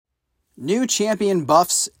New champion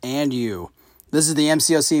buffs and you. This is the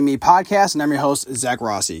MCOC and Me podcast, and I'm your host, Zach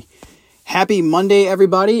Rossi. Happy Monday,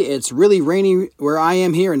 everybody. It's really rainy where I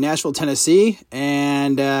am here in Nashville, Tennessee,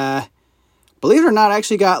 and believe it or not, I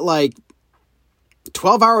actually got like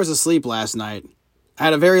 12 hours of sleep last night. I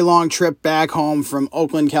had a very long trip back home from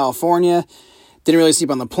Oakland, California. Didn't really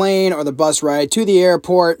sleep on the plane or the bus ride to the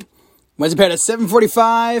airport. Went to bed at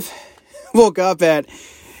 7:45. Woke up at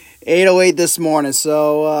 8:08 this morning.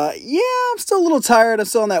 So, I'm still a little tired. I'm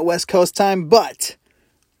still on that West Coast time, but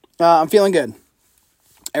I'm feeling good.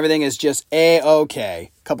 Everything is just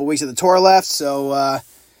A-okay. A couple weeks of the tour left, so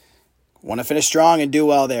want to finish strong and do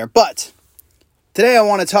well there. But today I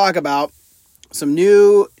want to talk about some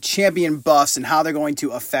new champion buffs and how they're going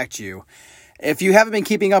to affect you. If you haven't been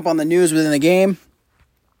keeping up on the news within the game,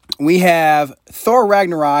 we have Thor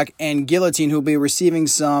Ragnarok and Guillotine who will be receiving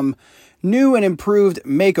some new and improved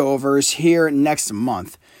makeovers here next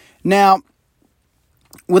month. Now,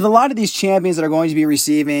 with a lot of these champions that are going to be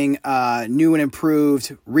receiving new and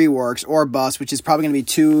improved reworks or buffs, which is probably going to be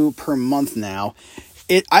 2 per month now,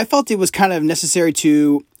 I felt it was kind of necessary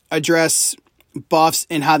to address buffs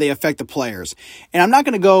and how they affect the players. And I'm not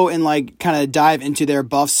going to go and kind of dive into their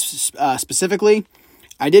buffs specifically.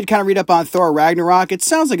 I did kind of read up on Thor Ragnarok. It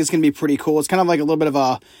sounds like it's going to be pretty cool. It's kind of like a little bit of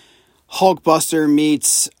a Hulkbuster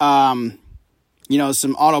meets, some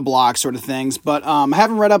auto block sort of things. But I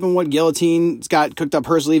haven't read up on what Guillotine's got cooked up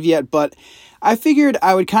her sleeve yet. But I figured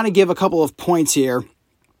I would kind of give a couple of points here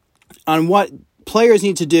on what players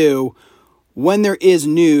need to do when there is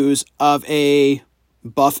news of a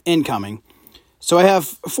buff incoming. So I have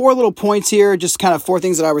 4 little points here, just kind of 4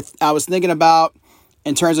 things that I was thinking about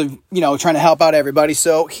in terms of, trying to help out everybody.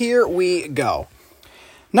 So here we go.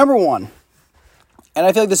 Number 1. And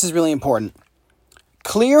I feel like this is really important.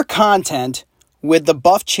 Clear content with the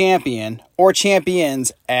buff champion or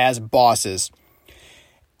champions as bosses.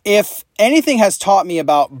 If anything has taught me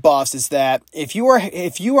about buffs is that if you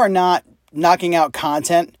are not knocking out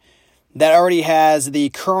content that already has the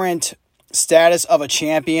current status of a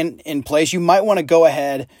champion in place, you might want to go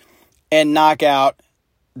ahead and knock out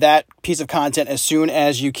that piece of content as soon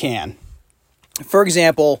as you can. For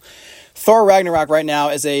example, Thor Ragnarok right now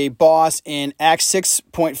is a boss in Act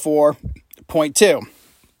 6.4.2.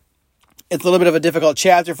 It's a little bit of a difficult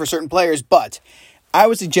chapter for certain players, but I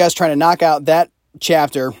would suggest trying to knock out that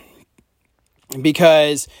chapter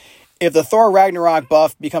because if the Thor Ragnarok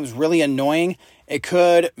buff becomes really annoying, it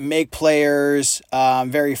could make players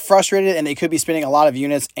very frustrated and they could be spending a lot of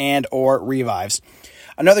units and or revives.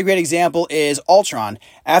 Another great example is Ultron.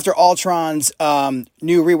 After Ultron's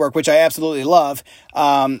new rework, which I absolutely love,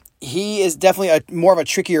 he is definitely more of a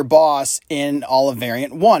trickier boss in all of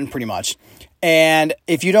Variant 1, pretty much. And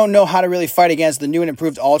if you don't know how to really fight against the new and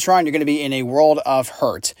improved Ultron, you're going to be in a world of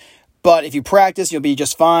hurt. But if you practice, you'll be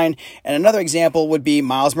just fine. And another example would be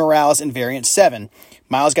Miles Morales in Variant 7.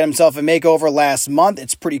 Miles got himself a makeover last month.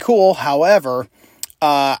 It's pretty cool. However,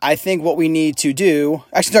 I think what we need to do...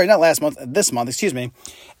 Actually, sorry, not last month. This month, excuse me.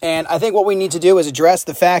 And I think what we need to do is address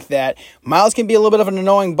the fact that Miles can be a little bit of an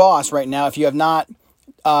annoying boss right now if you have not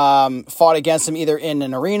fought against him either in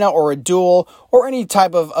an arena or a duel or any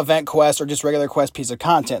type of event quest or just regular quest piece of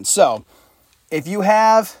content. So, if you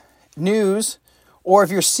have news or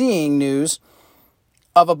if you're seeing news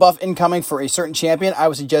of a buff incoming for a certain champion, I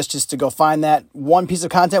would suggest just to go find that one piece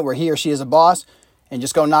of content where he or she is a boss and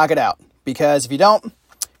just go knock it out. Because if you don't,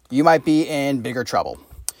 you might be in bigger trouble.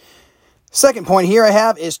 Second point here I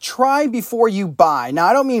have is try before you buy. Now,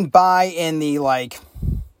 I don't mean buy in the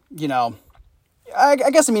I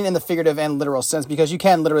guess I mean in the figurative and literal sense, because you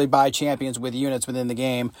can literally buy champions with units within the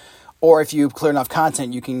game, or if you clear enough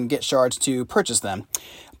content, you can get shards to purchase them.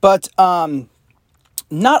 But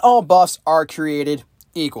not all buffs are created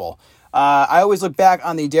equal. I always look back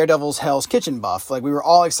on the Daredevil's Hell's Kitchen buff. We were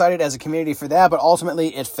all excited as a community for that, but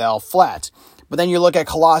ultimately it fell flat. But then you look at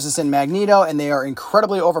Colossus and Magneto, and they are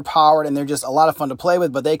incredibly overpowered, and they're just a lot of fun to play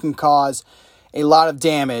with, but they can cause a lot of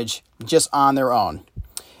damage just on their own.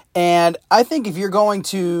 And I think if you're going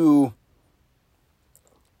to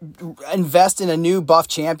invest in a new buff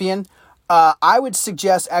champion, I would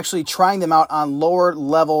suggest actually trying them out on lower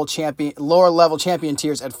level champion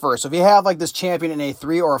tiers at first. So if you have this champion in a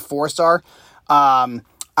 3 or a 4-star,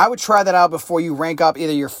 I would try that out before you rank up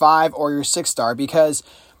either your 5 or your 6-star, because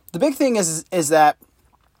the big thing is that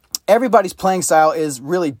everybody's playing style is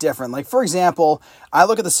really different. For example, I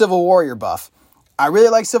look at the Civil Warrior buff. I really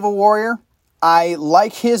like Civil Warrior. I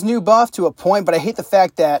like his new buff to a point, but I hate the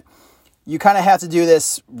fact that you kind of have to do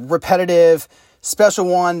this repetitive special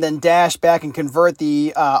one, then dash back and convert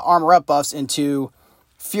the armor up buffs into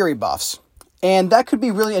fury buffs. And that could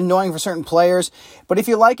be really annoying for certain players, but if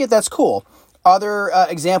you like it, that's cool. Other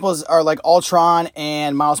examples are like Ultron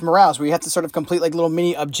and Miles Morales, where you have to sort of complete like little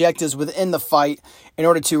mini objectives within the fight in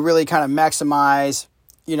order to really kind of maximize,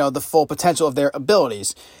 the full potential of their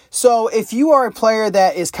abilities. So if you are a player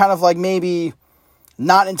that is kind of like maybe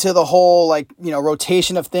not into the whole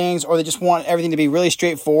rotation of things, or they just want everything to be really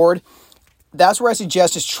straightforward, that's where I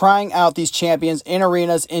suggest just trying out these champions in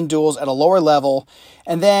arenas, in duels at a lower level.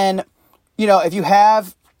 And then, if you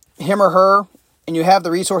have him or her and you have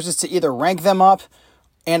the resources to either rank them up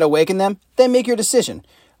and awaken them, then make your decision.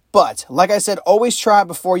 But like I said, always try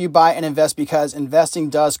before you buy and invest, because investing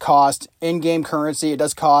does cost in-game currency. It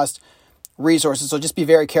does cost resources. So just be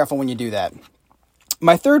very careful when you do that.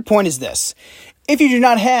 My third point is this. If you do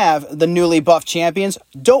not have the newly buffed champions,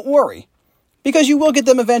 don't worry, because you will get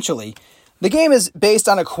them eventually. The game is based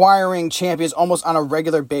on acquiring champions almost on a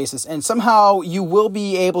regular basis, and somehow you will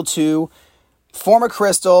be able to form a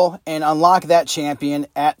crystal and unlock that champion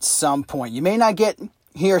at some point. You may not get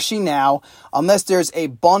he or she now unless there's a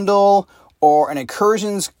bundle or an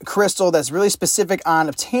incursions crystal that's really specific on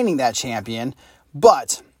obtaining that champion.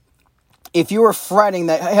 But if you are fretting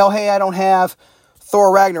that, hey, I don't have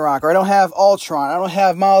Thor Ragnarok, or I don't have Ultron, I don't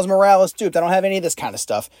have Miles Morales duped, I don't have any of this kind of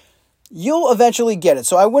stuff, you'll eventually get it.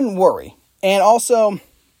 So I wouldn't worry. And also,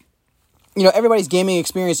 everybody's gaming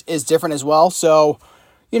experience is different as well. So,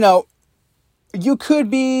 you could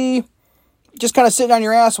be just kind of sitting on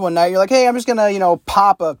your ass one night. You're like, hey, I'm just going to,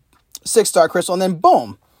 pop a 6-star crystal. And then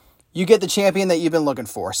boom, you get the champion that you've been looking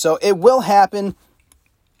for. So it will happen.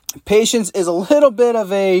 Patience is a little bit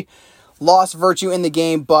of a lost virtue in the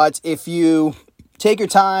game. But if you take your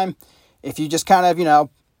time, if you just kind of,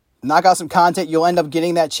 knock out some content, you'll end up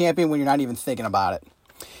getting that champion when you're not even thinking about it.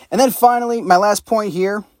 And then finally, my last point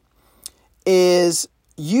here is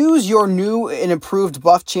use your new and improved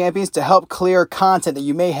buff champions to help clear content that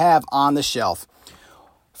you may have on the shelf.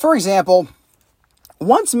 For example,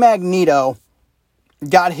 once Magneto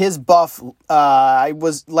got his buff,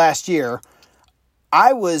 last year,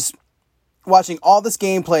 I was watching all this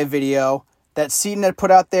gameplay video that Seaton had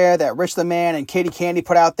put out there, that Rich the Man and Katie Candy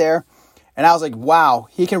put out there. And I was like, wow,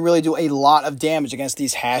 he can really do a lot of damage against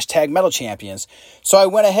these hashtag metal champions. So I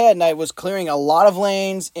went ahead and I was clearing a lot of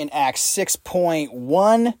lanes in Act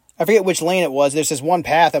 6.1. I forget which lane it was. There's this one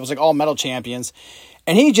path that was like all metal champions.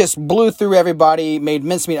 And he just blew through everybody, made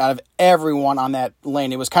mincemeat out of everyone on that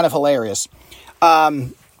lane. It was kind of hilarious.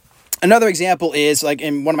 Another example is, like,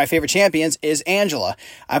 in one of my favorite champions is Angela.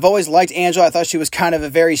 I've always liked Angela. I thought she was kind of a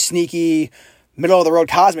very sneaky, middle-of-the-road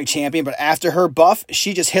cosmic champion, but after her buff,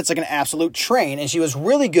 she just hits like an absolute train, and she was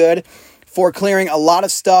really good for clearing a lot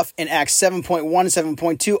of stuff in Act 7.1 and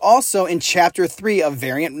 7.2, also in Chapter 3 of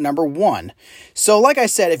Variant Number 1. So, like I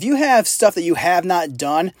said, if you have stuff that you have not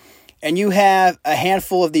done, and you have a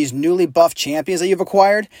handful of these newly buffed champions that you've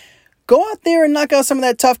acquired, go out there and knock out some of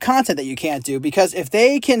that tough content that you can't do, because if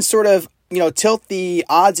they can sort of, tilt the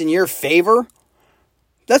odds in your favor,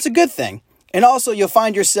 that's a good thing. And also, you'll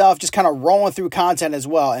find yourself just kind of rolling through content as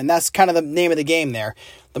well. And that's kind of the name of the game there.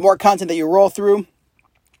 The more content that you roll through,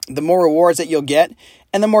 the more rewards that you'll get,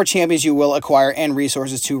 and the more champions you will acquire and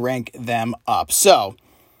resources to rank them up. So,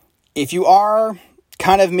 if you are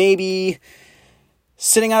kind of maybe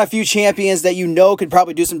sitting on a few champions that could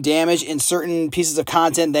probably do some damage in certain pieces of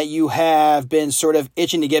content that you have been sort of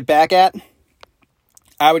itching to get back at,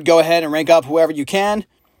 I would go ahead and rank up whoever you can,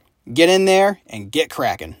 get in there, and get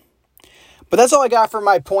cracking. But that's all I got for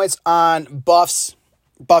my points on buff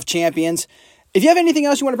champions. If you have anything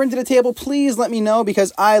else you want to bring to the table, please let me know,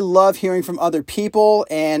 because I love hearing from other people,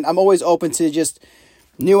 and I'm always open to just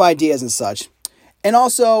new ideas and such. And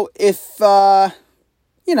also, if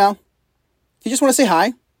you just want to say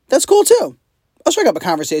hi, that's cool too. I'll strike up a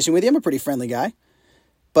conversation with you. I'm a pretty friendly guy.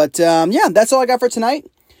 But that's all I got for tonight.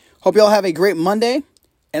 Hope you all have a great Monday,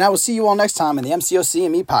 and I will see you all next time in the MCOC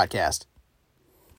and Me podcast.